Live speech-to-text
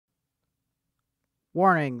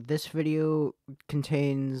Warning, this video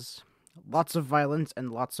contains lots of violence and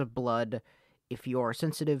lots of blood. If you are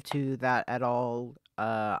sensitive to that at all,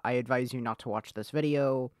 I advise you not to watch this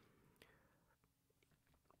video.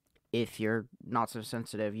 If you're not so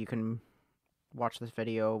sensitive, you can watch this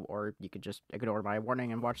video, or you could just ignore my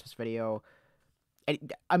warning and watch this video.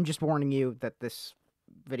 I'm just warning you that this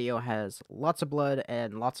video has lots of blood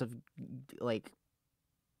and lots of, like,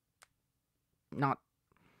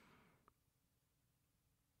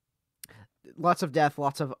 lots of death,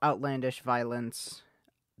 lots of outlandish violence.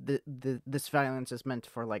 This violence is meant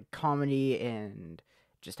for, like, comedy and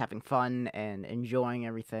just having fun and enjoying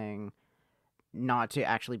everything, not to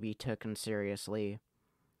actually be taken seriously.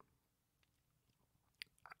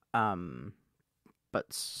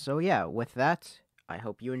 But so yeah, with that, I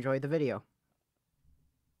hope you enjoy the video.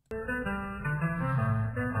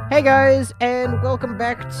 Hey guys, and welcome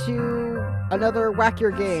back to another Whack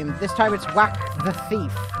Your game. This time it's Whack the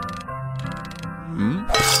Thief.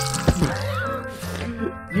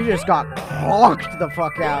 You just got clonked the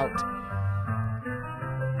fuck out.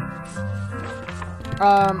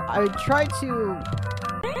 I tried to...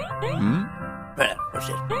 What's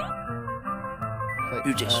it?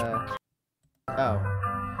 You just... Oh.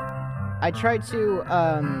 I tried to,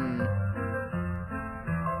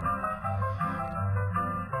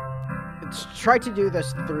 tried to do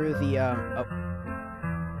this through the,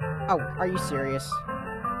 Oh, are you serious?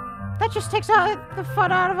 That just takes out the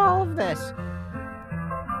fun out of all of this.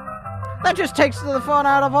 That just takes the fun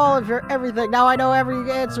out of all of everything. Now I know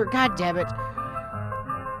every answer. God damn it.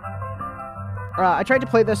 I tried to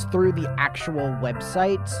play this through the actual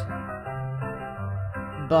website,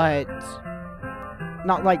 but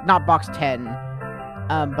not box 10,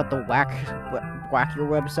 but the Whack Your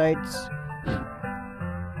websites,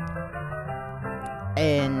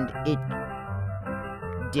 and it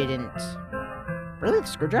didn't. Really, the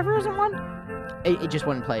screwdriver isn't one? It just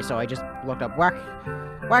wouldn't play, so I just looked up Whack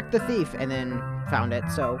the Thief, and then found it,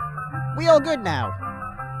 so we all good now.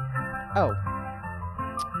 Oh.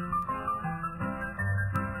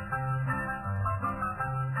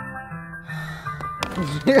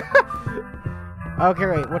 Okay,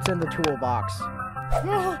 wait, what's in the toolbox?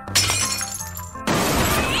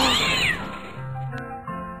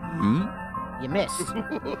 You missed.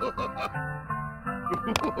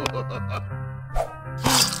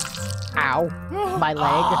 Ow. My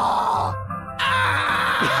leg.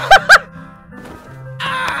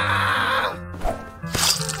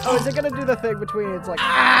 Oh, is it gonna do the thing between it's like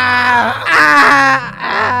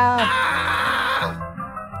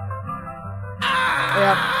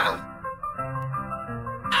Yep.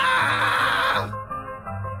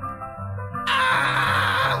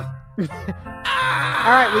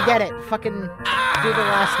 Alright, we get it. Fucking do the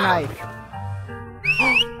last knife.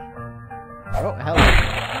 Oh, hell.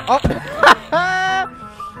 Oh!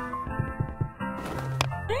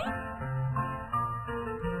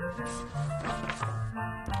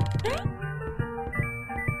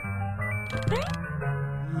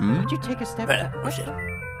 Did you take a step back? What's it?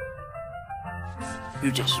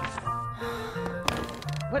 You just...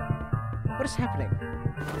 What is happening?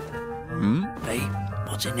 Hey,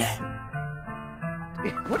 what's in there?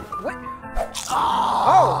 What?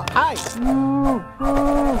 Oh, hi!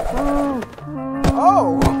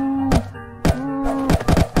 Oh!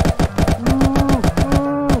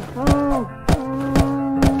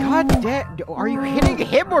 God damn, are you hitting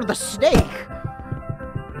him or the snake?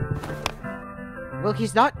 Well,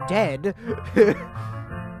 he's not dead.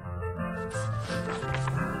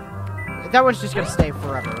 That one's just gonna stay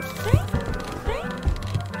forever.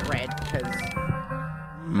 Red, because...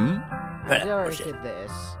 I already did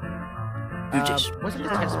this. You just... Wasn't the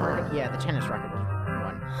tennis racket? Yeah, the tennis racket was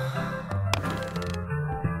one.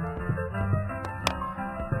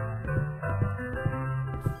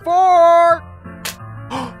 Four!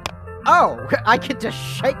 Oh, I get to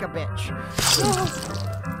shake a bitch.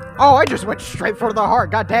 Oh, I just went straight for the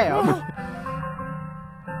heart. God damn.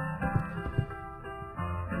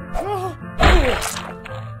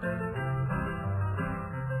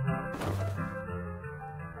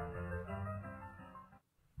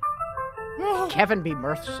 Kevin be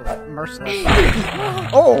merciless.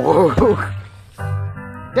 Oh!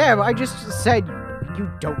 Damn, I just said you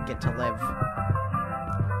don't get to live.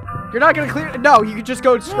 You're not gonna clear... No, you can just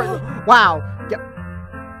go straight... Wow. Yep.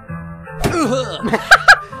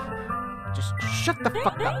 Just shut the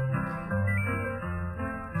fuck up.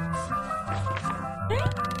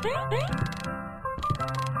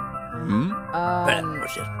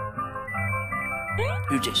 What's it?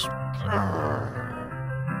 You just...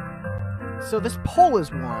 So this pole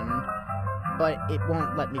is one. but it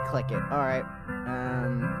won't let me click it. Alright.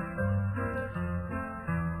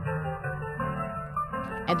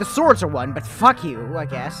 And the swords are one, but fuck you, I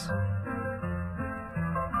guess.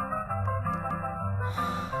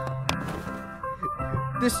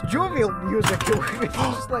 This jovial music, it's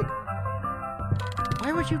just like...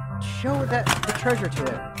 Why would you show the treasure to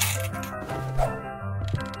it?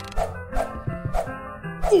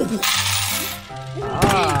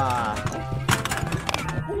 Ah.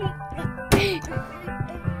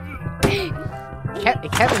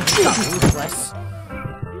 Kevin's not ruthless.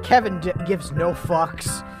 Kevin gives no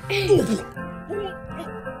fucks.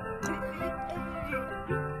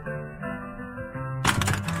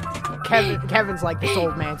 Kevin's like, this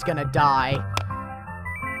old man's gonna die.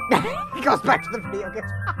 He goes back to the video game.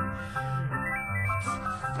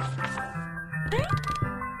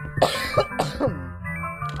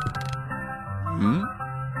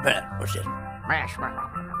 What's it?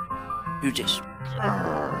 You just...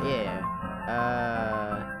 Yeah.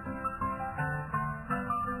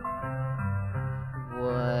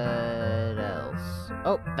 What else?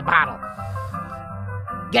 Oh, the bottle.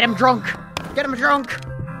 Get him drunk! Get him drunk!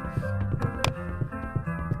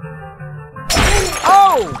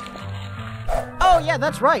 Oh! Oh, yeah,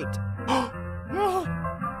 that's right.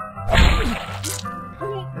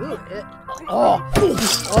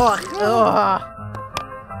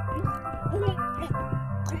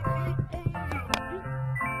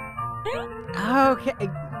 Okay.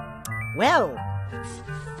 Well.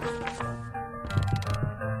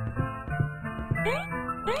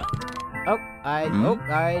 Oh, I know.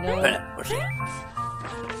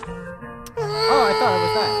 Oh, I thought it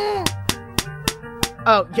was that.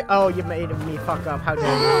 Oh, you made me fuck up. How dare you?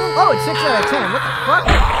 Oh, it's 6 out of 10. What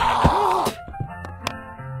the fuck?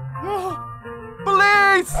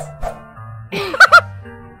 Police!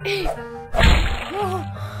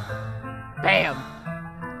 Bam!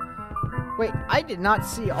 Wait, I did not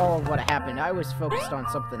see all of what happened. I was focused on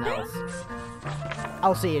something else.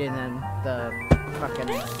 I'll see it in the fucking...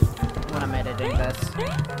 when I'm editing this.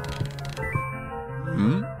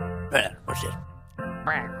 What's it?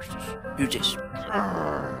 You just...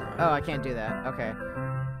 Oh, I can't do that. Okay.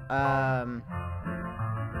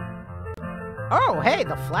 Oh, hey,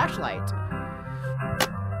 the flashlight.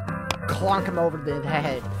 Clonk him over the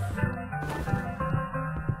head.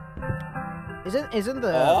 Isn't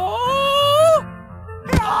the...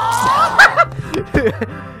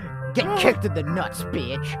 Get kicked in the nuts,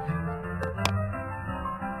 bitch.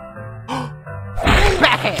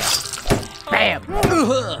 Bam! Bam!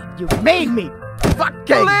 You made me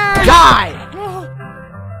fucking die!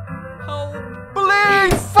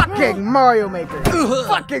 Please! Fucking Mario Maker!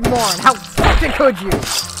 Fucking moron! How fucking could you?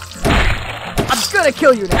 I'm gonna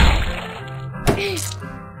kill you now! Piece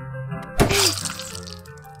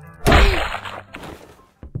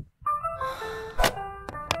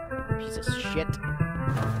of shit.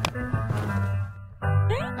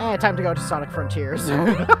 Time to go to Sonic Frontiers.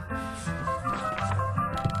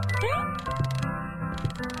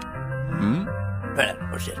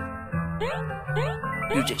 What's it?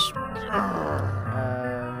 You just...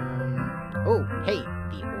 Oh, hey,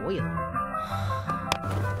 the oil.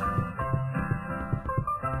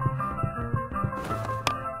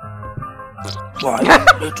 Why,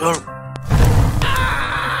 little...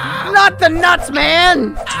 Not the nuts,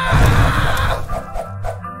 man!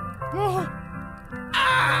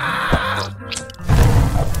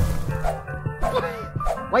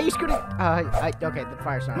 Why are you scooting? Okay, the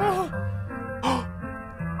fire's not out.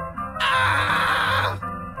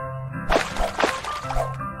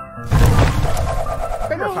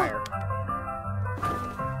 Bigger fire.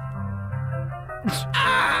 This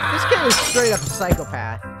guy is straight up a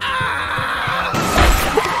psychopath.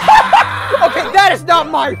 Okay, that is not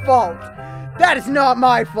my fault. That is not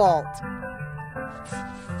my fault.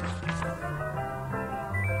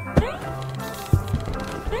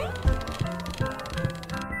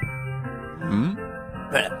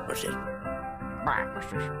 What's it?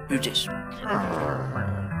 You just...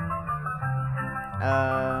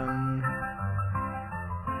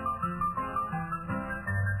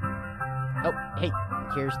 Oh, hey,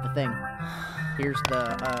 here's the thing. Here's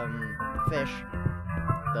the, fish.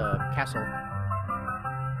 The castle.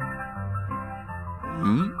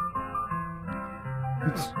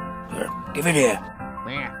 Give it here.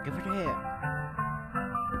 Yeah, give it here.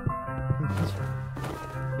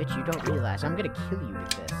 Bitch, you don't realize I'm gonna kill you with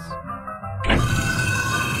this.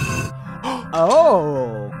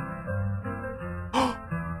 Oh!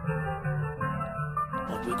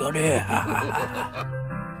 What we got here?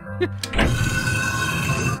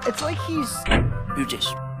 It's like he's... You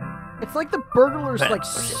just... It's like the burglar's like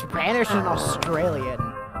Spanish and Australian.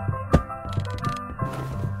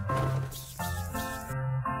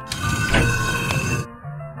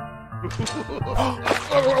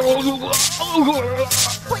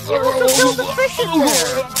 But you also killed the fish in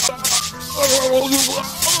there!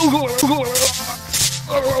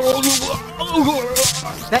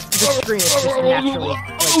 The screen is just naturally like,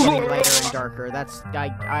 getting lighter and darker. That's not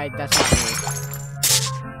me.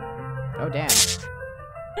 Oh damn.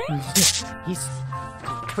 He's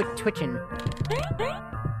twitching.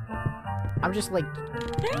 I'm just like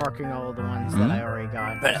marking all of the ones that I already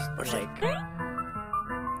got. Just, like,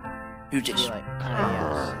 you just like,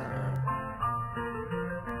 yes.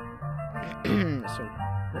 So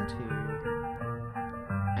 1, 2.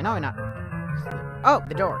 I know I'm not. Oh,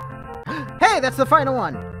 the door. Hey, that's the final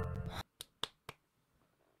one.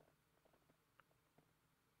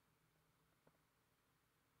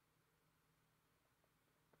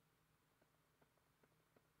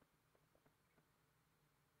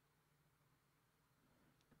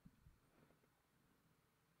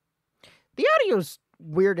 The audio's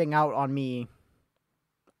weirding out on me.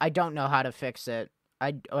 I don't know how to fix it.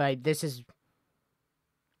 This is...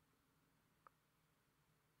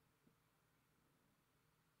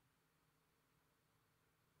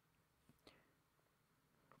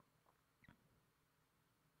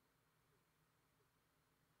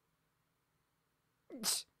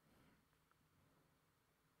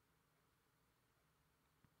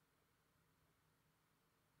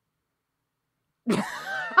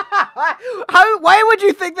 Why would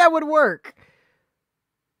you think that would work?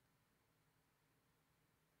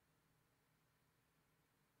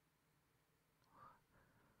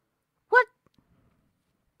 What?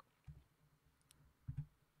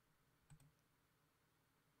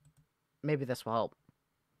 Maybe this will help.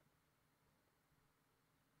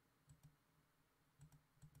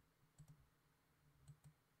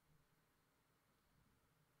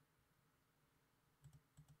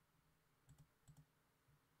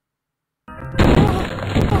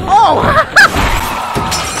 Oh!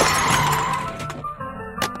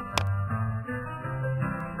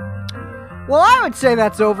 Well, I would say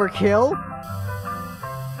that's overkill.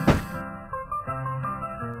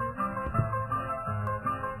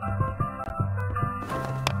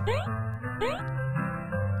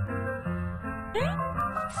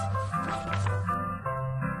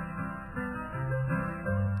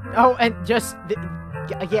 Oh, and just...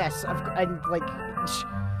 yes, and like...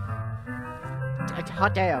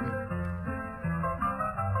 hot damn.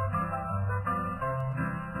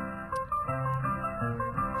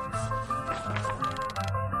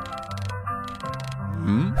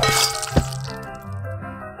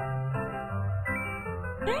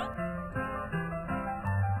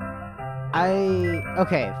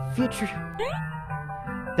 Okay, future...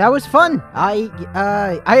 That was fun! I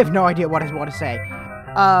have no idea what I want to say.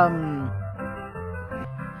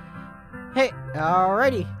 Hey,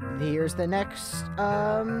 alrighty. Here's the next,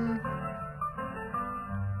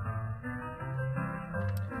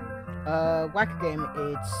 whacker game.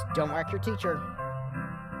 It's Don't Whack Your Teacher.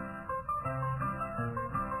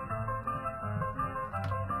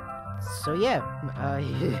 So yeah,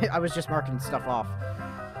 I was just marking stuff off.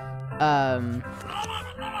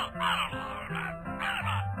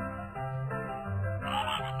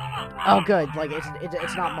 Oh good, like,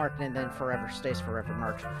 it's not marked and then forever, stays forever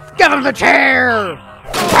marked. Give him the chair!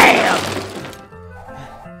 Bam!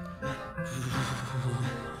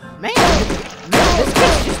 Man, this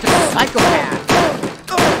kid's just a psychopath.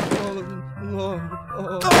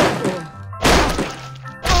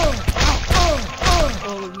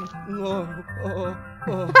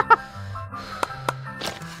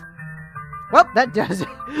 Well, that does it.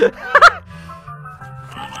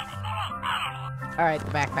 Alright,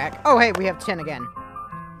 the backpack. Oh, hey, we have 10 again.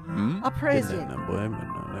 A present.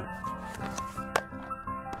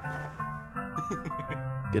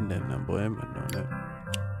 Get that number,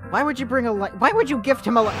 Why would you bring a light? Why would you gift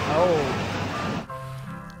him a light? Oh.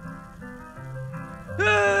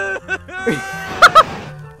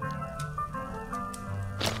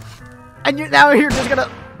 And now you're just gonna...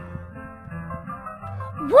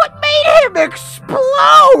 What made him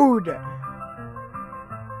explode?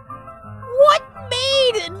 What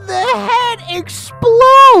made the head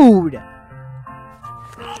explode?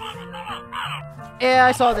 Yeah,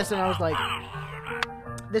 I saw this and I was like,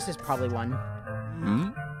 this is probably one.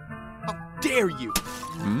 How dare you?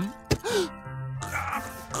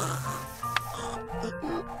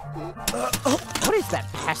 What is that,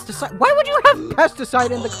 pesticide? Why would you have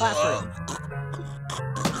pesticide in the classroom?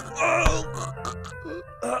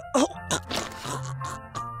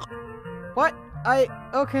 What?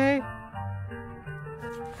 Okay.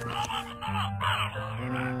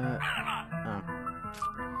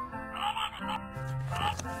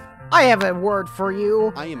 I have a word for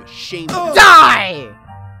you. I am ashamed of you. Die!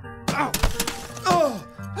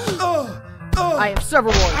 I have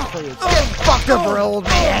several words for you. Get fucked over, old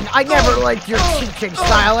man. I never liked your teaching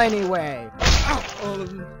style anyway.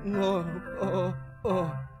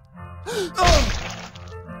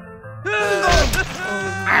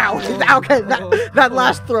 Ow! Okay, that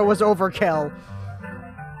last throw was overkill.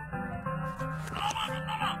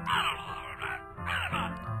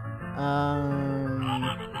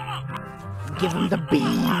 Give him the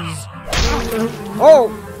bees.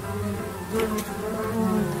 Oh!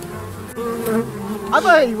 I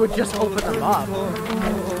thought he would just open them up.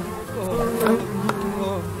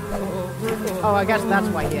 Oh, I guess that's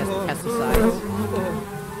why he has the pesticides.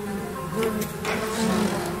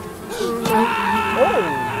 Oh!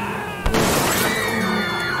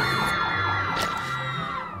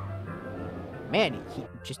 Man, he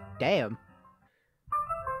just damn.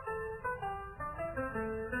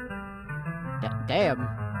 Damn.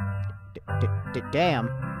 Damn.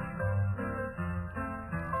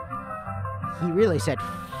 He really said,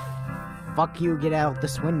 fuck you, get out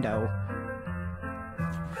this window.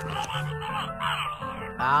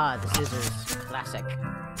 Ah, the scissors. Classic.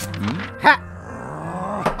 Ha!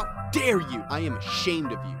 How dare you! I am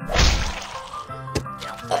ashamed of you.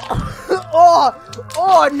 Oh!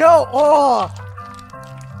 Oh, no! Oh!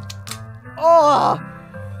 Oh!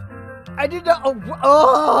 I did not...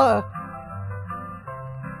 Oh!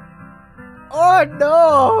 Oh,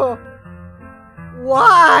 no!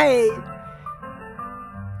 Why?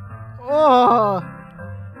 Oh!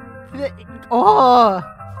 Oh!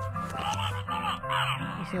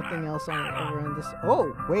 There's nothing else over on this...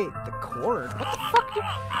 Oh, wait, the cord. What the fuck?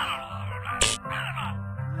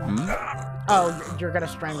 Oh, you're gonna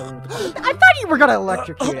strangle him with the cord. I thought you were gonna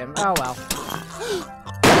electrocute him. Oh, well.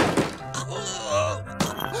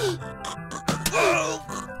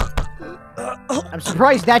 I'm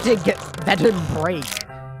surprised that didn't break.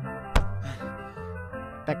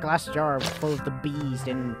 That glass jar full of the bees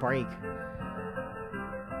didn't break.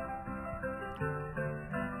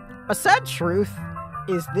 A sad truth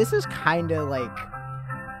is this is kind of like,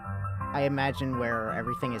 I imagine, where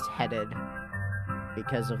everything is headed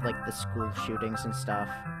because of like the school shootings and stuff.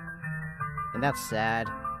 And that's sad.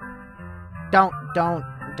 Don't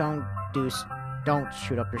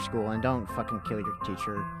shoot up your school and don't fucking kill your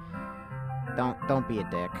teacher. Don't be a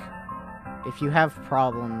dick. If you have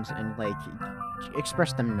problems and like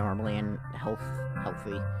express them normally and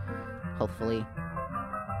healthily.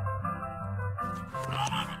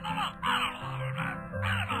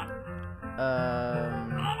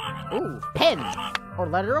 Ooh, pen or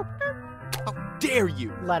letter opener. How dare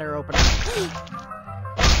you! Letter opener.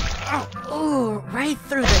 Ooh, right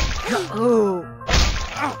through the. Ooh.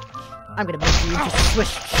 I'm gonna make you into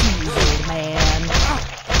Swiss cheese, old man.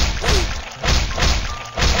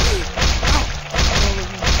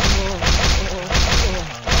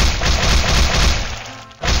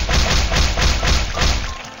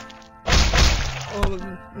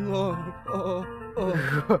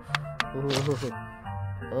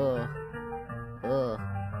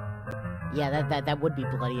 Yeah, that would be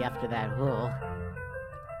bloody after that.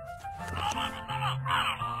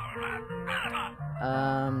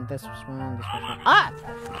 This was one, this was one. Ah!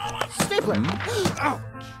 Stapler!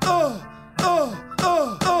 Oh!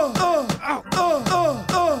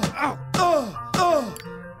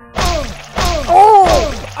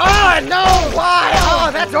 Ah, no! Why?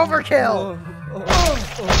 Oh, that's overkill!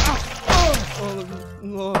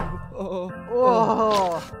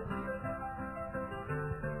 Oh!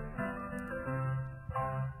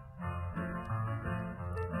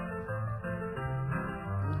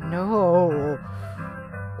 No!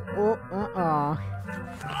 Oh,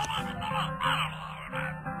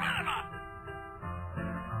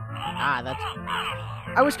 Ah, that's...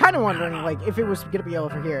 I was kind of wondering, like, if it was gonna be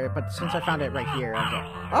over here, but since I found it right here, I was like,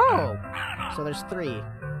 oh! So there's 3.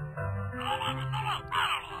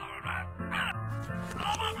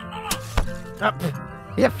 Oh,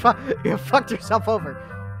 you fucked yourself over.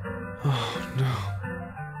 Oh, no.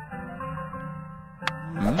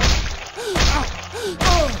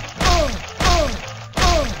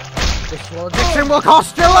 This little addiction will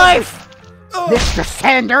cost your life! Mr.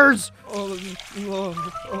 Sanders!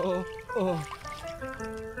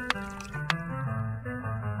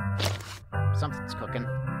 Something's cooking.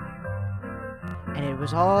 And it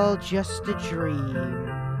was all just a dream.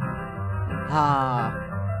 Ah.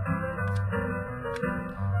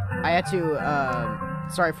 I had to,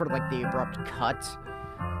 sorry for, like, the abrupt cut.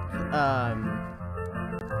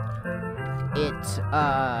 it,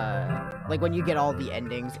 like, when you get all the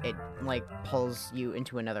endings, it, like, pulls you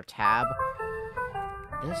into another tab.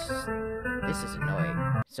 This is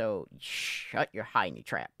annoying. So, shut your hiney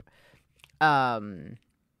trap.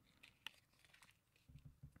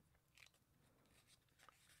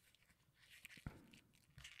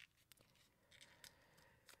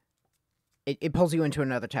 It pulls you into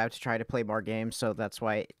another tab to try to play more games, so that's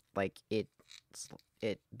why, like,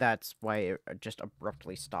 that's why it just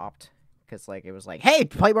abruptly stopped. Because, like, it was like, hey,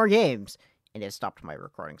 play more games! And it stopped my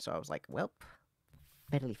recording, so I was like, well,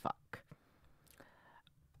 fiddly fuck.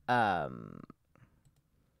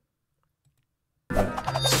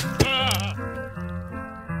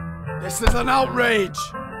 This is an outrage!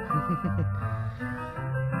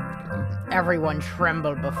 Everyone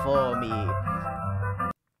trembled before me.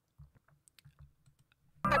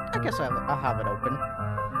 I guess I'll have it open.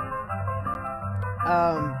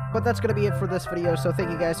 But that's gonna be it for this video, so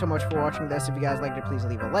thank you guys so much for watching this. If you guys liked it, please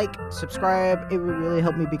leave a like, subscribe. It would really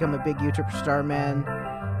help me become a big YouTuber star, man.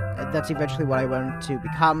 That's eventually what I want to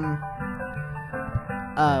become.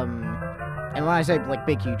 And when I say, like,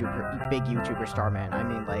 big YouTuber star, man, I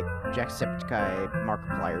mean, like, jacksepticeye,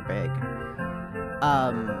 markiplier big.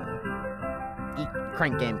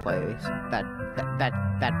 Crank gameplays, that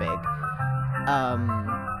big.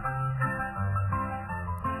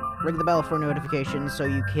 Ring the bell for notifications so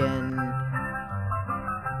you can,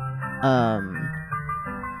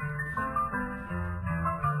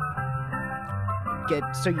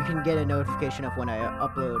 get a notification of when I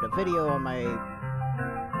upload a video on my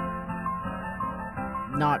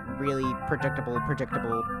not really predictable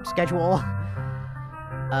schedule.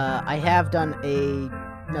 I have done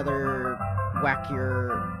another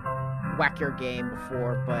wackier game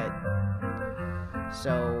before, but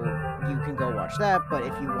so you can go watch that. But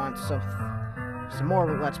if you want some more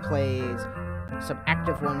Let's Plays, some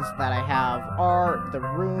active ones that I have are The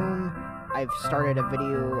Room. I've started a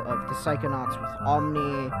video of the Psychonauts with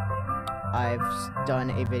Omni. I've done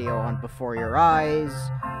a video on Before Your Eyes.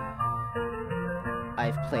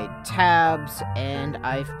 I've played Tabs, and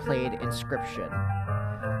I've played Inscription.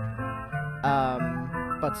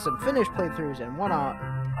 But some finished playthroughs and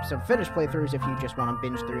if you just want to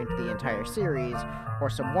binge through into the entire series, or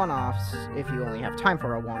some one-offs if you only have time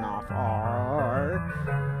for a one-off, are...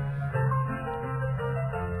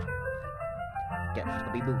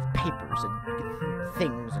 let me move papers and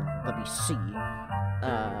things and let me see.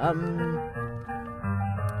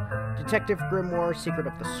 Detective Grimoire, Secret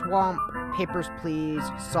of the Swamp, Papers, Please,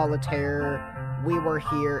 Solitaire, We Were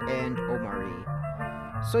Here, and Omari.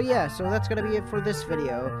 So yeah, so that's gonna be it for this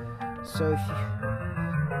video. So if you...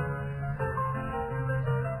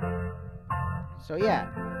 So yeah.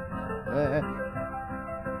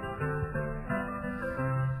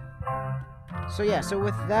 So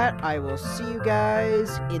with that, I will see you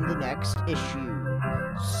guys in the next issue.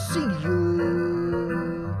 See you!